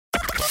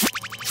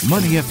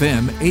Money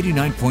FM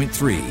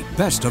 89.3,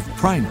 best of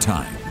prime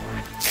time.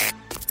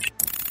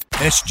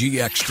 SG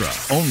Extra,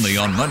 only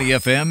on Money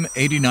FM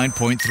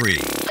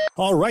 89.3.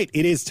 All right,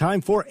 it is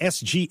time for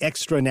SG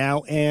Extra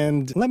now,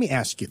 and let me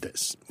ask you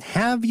this.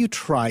 Have you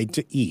tried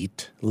to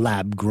eat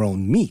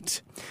lab-grown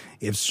meat?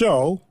 If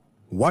so,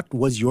 what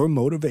was your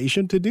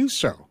motivation to do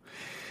so?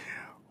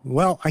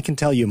 Well, I can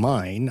tell you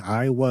mine.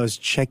 I was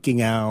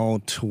checking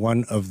out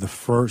one of the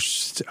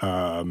first,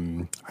 I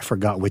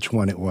forgot which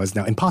one it was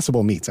now,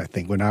 Impossible Meats, I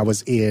think, when I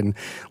was in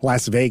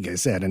Las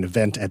Vegas at an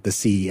event at the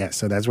CES.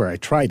 So that's where I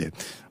tried it.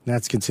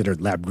 That's considered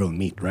lab-grown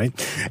meat, right?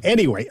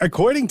 Anyway,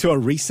 according to a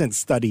recent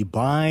study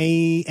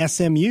by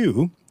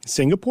SMU,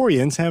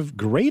 Singaporeans have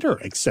greater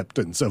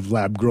acceptance of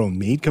lab-grown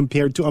meat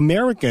compared to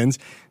Americans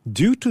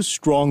due to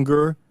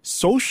stronger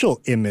social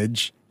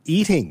image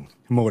eating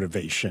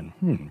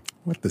motivation.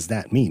 What does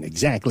that mean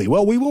exactly?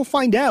 Well, we will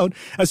find out.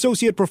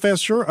 Associate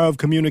Professor of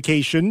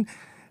Communication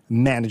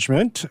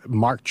Management,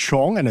 Mark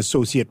Chong, and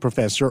Associate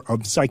Professor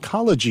of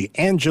Psychology,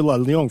 Angela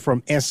Leong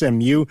from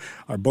SMU,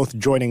 are both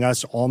joining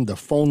us on the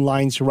phone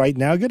lines right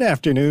now. Good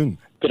afternoon.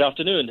 Good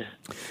afternoon.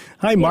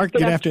 Hi, Mark.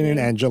 Good afternoon,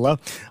 Angela.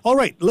 All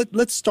right,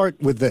 let's start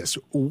with this.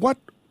 What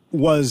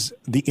was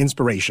the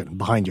inspiration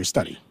behind your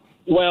study?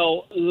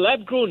 Well,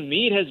 lab-grown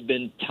meat has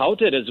been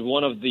touted as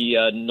one of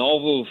the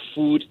novel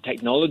food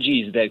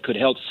technologies that could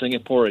help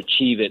Singapore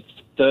achieve its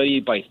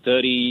 30 by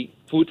 30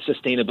 food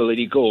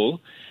sustainability goal.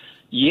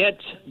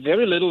 Yet,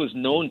 very little is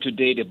known to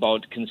date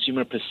about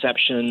consumer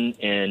perception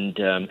and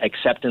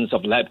acceptance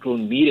of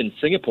lab-grown meat in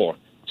Singapore.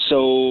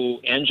 So,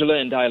 Angela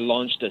and I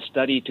launched a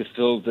study to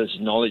fill this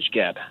knowledge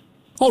gap.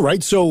 All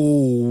right, so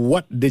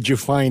what did you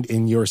find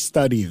in your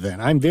study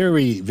then? I'm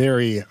very,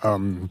 very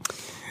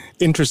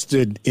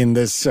interested in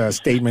this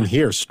statement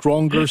here,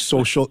 stronger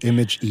social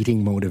image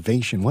eating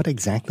motivation. What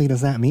exactly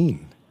does that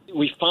mean?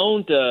 We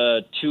found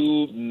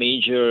two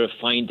major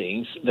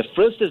findings. The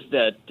first is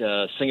that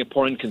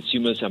Singaporean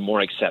consumers are more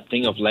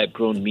accepting of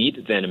lab-grown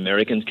meat than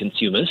American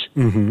consumers,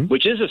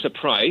 which is a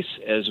surprise,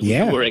 as we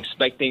were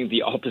expecting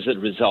the opposite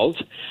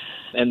result.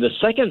 And the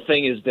second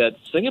thing is that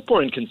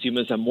Singaporean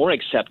consumers are more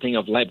accepting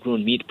of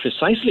lab-grown meat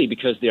precisely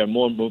because they are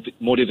more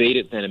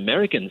motivated than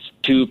Americans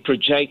to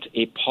project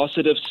a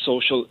positive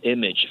social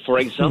image. For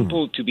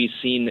example, to be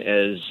seen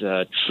as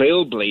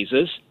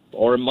trailblazers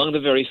or among the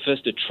very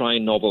first to try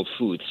novel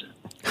foods.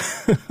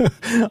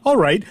 All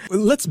right.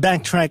 Let's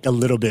backtrack a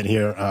little bit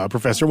here,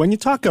 Professor. When you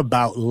talk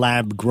about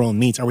lab-grown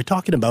meats, are we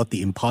talking about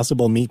the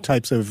Impossible Meat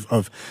types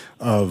of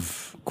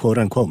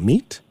quote-unquote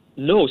meat?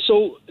 No,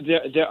 so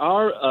there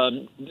are,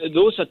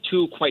 those are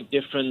two quite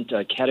different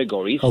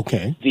categories.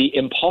 Okay. The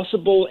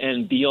Impossible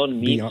and Beyond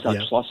Meats are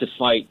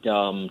classified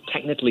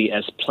technically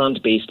as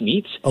plant-based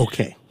meats.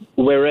 Okay.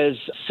 Whereas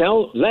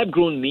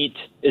lab-grown meat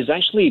is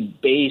actually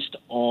based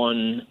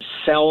on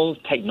cell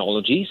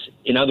technologies.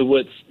 In other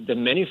words, the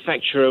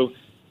manufacturer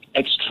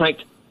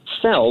extract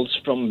cells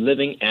from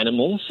living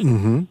animals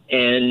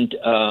and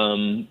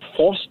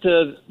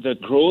foster the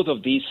growth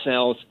of these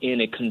cells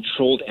in a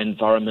controlled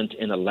environment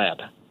in a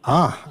lab.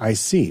 Ah, I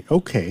see.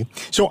 Okay.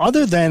 So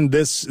other than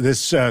this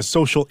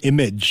social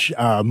image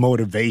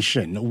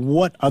motivation,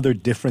 what other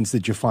difference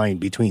did you find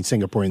between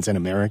Singaporeans and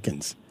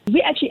Americans? We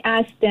actually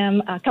asked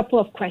them a couple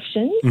of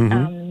questions,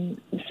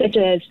 such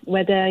as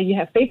whether you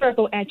have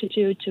favorable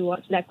attitude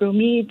towards lab-grown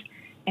meat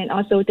and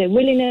also their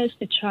willingness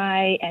to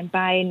try and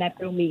buy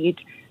lab-grown meat,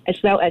 as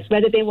well as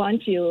whether they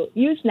want to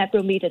use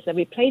lab-grown meat as a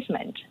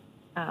replacement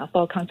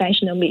for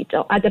conventional meat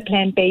or other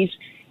plant-based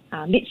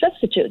meat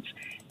substitutes.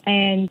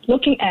 And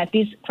looking at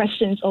these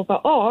questions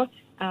overall,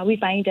 we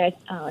find that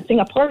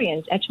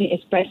Singaporeans actually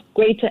express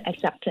greater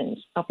acceptance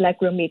of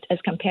lab-grown meat as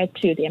compared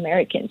to the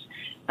Americans.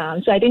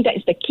 So I think that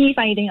is the key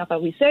finding of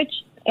our research.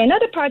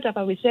 Another part of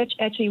our research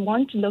actually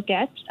want to look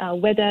at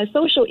whether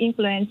social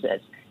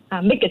influences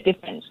make a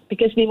difference,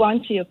 because we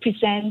want to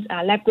present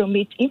lab-grown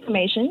meat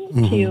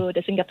information to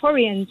the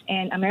Singaporeans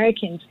and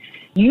Americans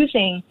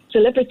using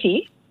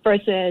celebrity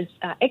versus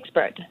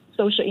expert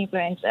social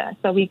influencer.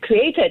 So we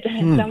created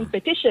some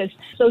fictitious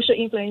social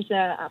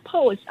influencer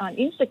posts on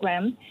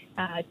Instagram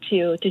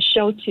to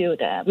show to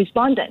the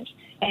respondents.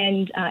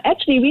 And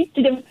actually, we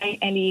didn't find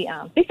any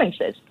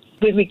differences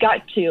with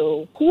regard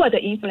to who are the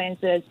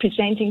influencers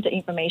presenting the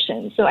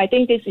information. So I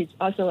think this is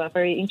also a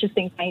very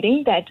interesting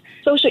finding that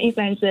social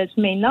influencers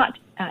may not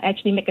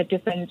actually make a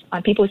difference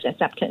on people's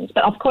acceptance.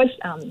 But of course,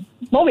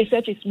 more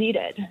research is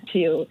needed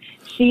to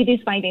see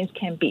these findings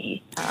can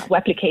be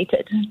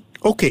replicated.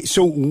 Okay,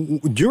 so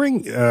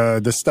during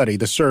the study,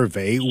 the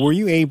survey, were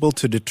you able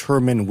to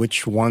determine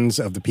which ones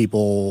of the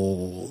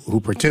people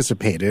who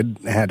participated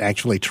had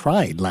actually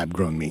tried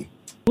lab-grown meat?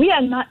 We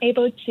are not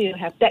able to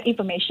have that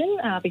information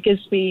because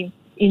we,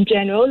 in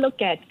general,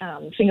 look at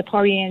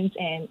Singaporeans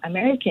and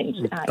Americans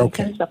in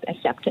terms of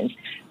acceptance.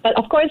 But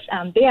of course,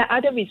 there are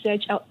other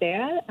research out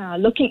there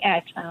looking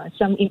at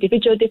some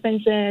individual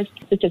differences,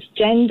 such as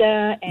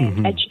gender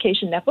and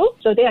education level.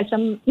 So there are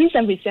some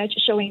recent research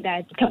showing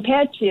that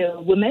compared to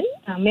women,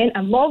 men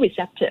are more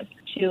receptive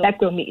to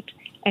lab-grown meat.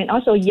 And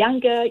also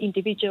younger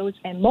individuals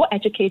and more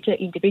educated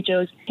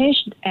individuals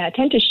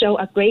tend to show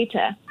a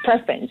greater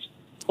preference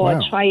for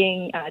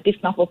trying this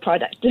novel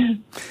product.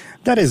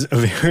 That is a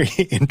very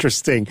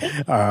interesting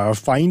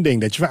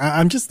finding.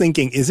 I'm just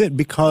thinking, is it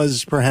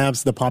because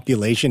perhaps the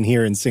population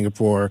here in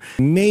Singapore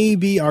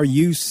maybe are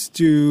used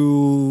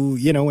to,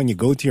 when you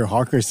go to your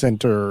hawker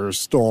center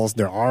stalls,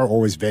 there are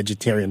always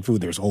vegetarian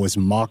food. There's always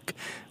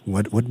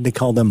what do they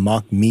call them?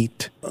 Mock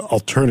meat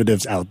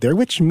alternatives out there,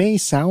 which may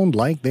sound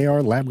like they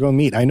are lab-grown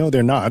meat. I know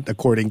they're not,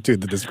 according to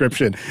the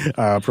description,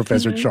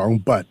 Professor Chong,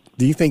 but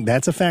do you think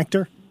that's a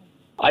factor?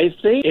 I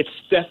think it's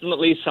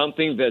definitely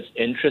something that's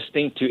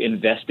interesting to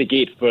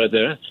investigate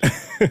further.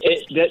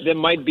 There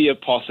might be a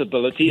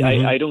possibility.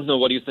 I don't know.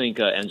 What do you think,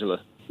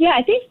 Angela? Yeah,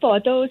 I think for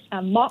those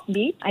mock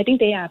meat, I think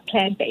they are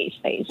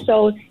plant-based.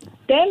 So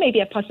there may be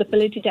a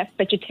possibility that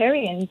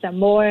vegetarians are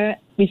more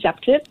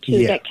receptive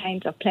to that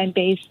kind of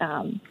plant-based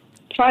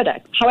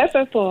product.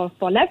 However, for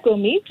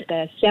lab-grown meat,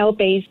 the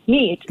cell-based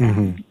meat,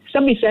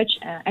 some research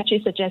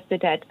actually suggested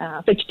that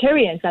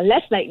vegetarians are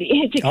less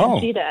likely to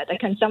consider the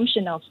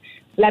consumption of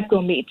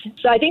lab-grown meat.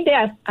 So I think there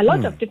are a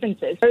lot of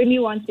differences, very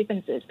nuanced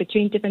differences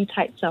between different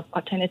types of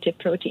alternative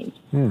proteins.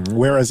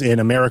 Whereas in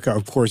America,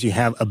 of course, you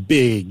have a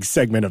big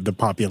segment of the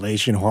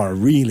population who are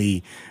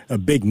really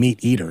big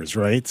meat eaters,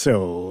 right?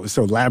 So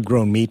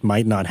lab-grown meat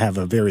might not have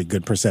a very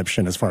good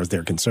perception as far as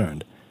they're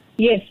concerned.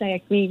 Yes,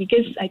 I agree,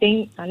 because I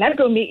think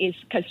lab-grown meat is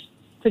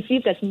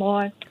perceived as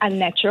more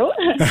unnatural,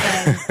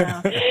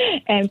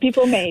 and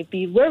people may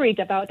be worried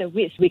about the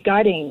risk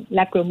regarding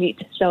lab-grown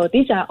meat. So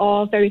these are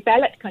all very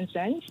valid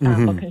concerns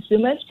for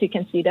consumers to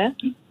consider.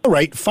 All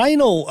right,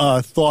 final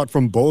thought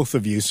from both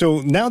of you.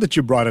 So now that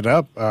you brought it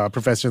up,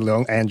 Professor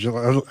Leong,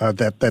 Angela,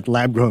 that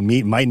lab-grown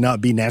meat might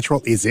not be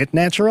natural, is it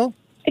natural?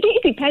 I think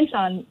it depends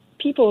on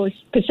people's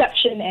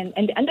perception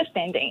and the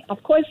understanding.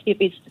 Of course,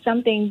 if it's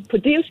something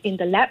produced in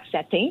the lab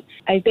setting,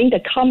 I think the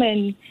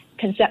common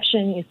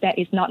conception is that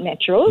it's not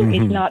natural.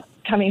 It's not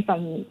coming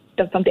from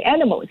the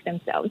animals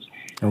themselves.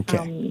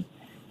 Okay.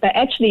 But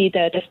actually,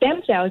 the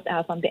stem cells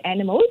are from the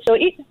animals. So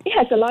it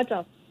has a lot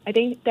of, I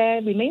think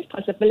there remains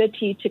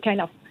possibility to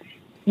kind of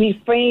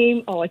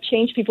reframe or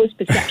change people's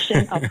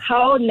perception of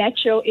how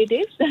natural it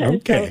is.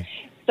 Okay.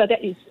 So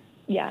that is,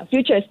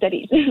 future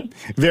studies.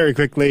 Very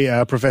quickly,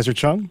 Professor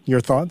Chung, your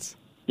thoughts?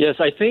 Yes,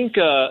 I think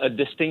a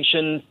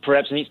distinction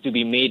perhaps needs to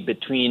be made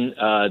between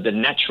the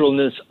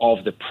naturalness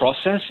of the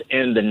process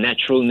and the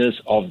naturalness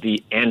of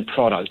the end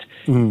product.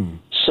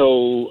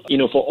 So,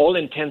 for all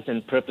intents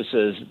and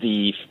purposes,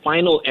 the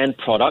final end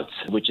product,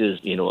 which is,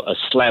 a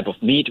slab of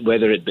meat,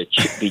 whether it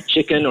be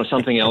chicken or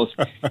something else,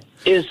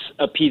 is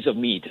a piece of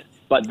meat,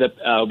 but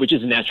which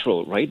is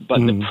natural, right?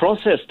 But the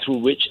process through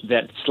which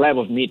that slab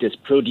of meat is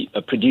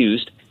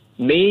produced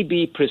may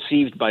be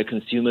perceived by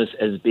consumers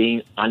as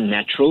being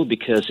unnatural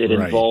because it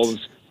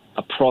involves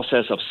a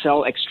process of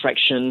cell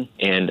extraction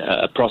and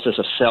a process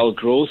of cell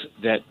growth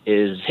that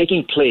is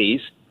taking place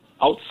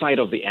outside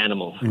of the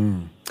animal.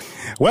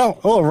 Well,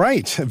 all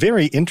right.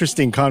 Very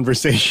interesting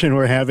conversation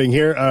we're having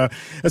here.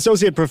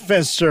 Associate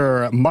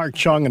Professor Mark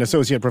Chong and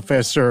Associate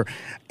Professor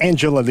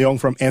Angela Leong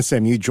from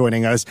SMU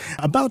joining us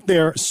about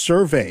their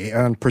survey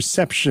on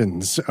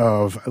perceptions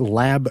of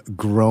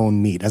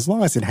lab-grown meat. As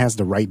long as it has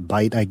the right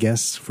bite, I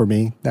guess, for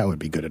me, that would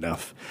be good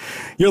enough.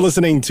 You're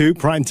listening to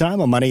Prime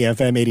Time on Money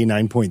FM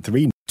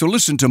 89.3. To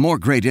listen to more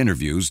great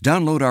interviews,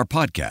 download our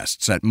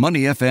podcasts at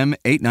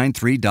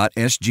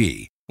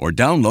moneyfm893.sg or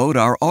download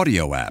our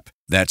audio app.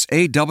 That's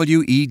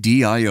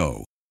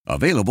AWEDIO.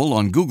 Available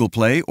on Google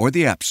Play or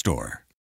the App Store.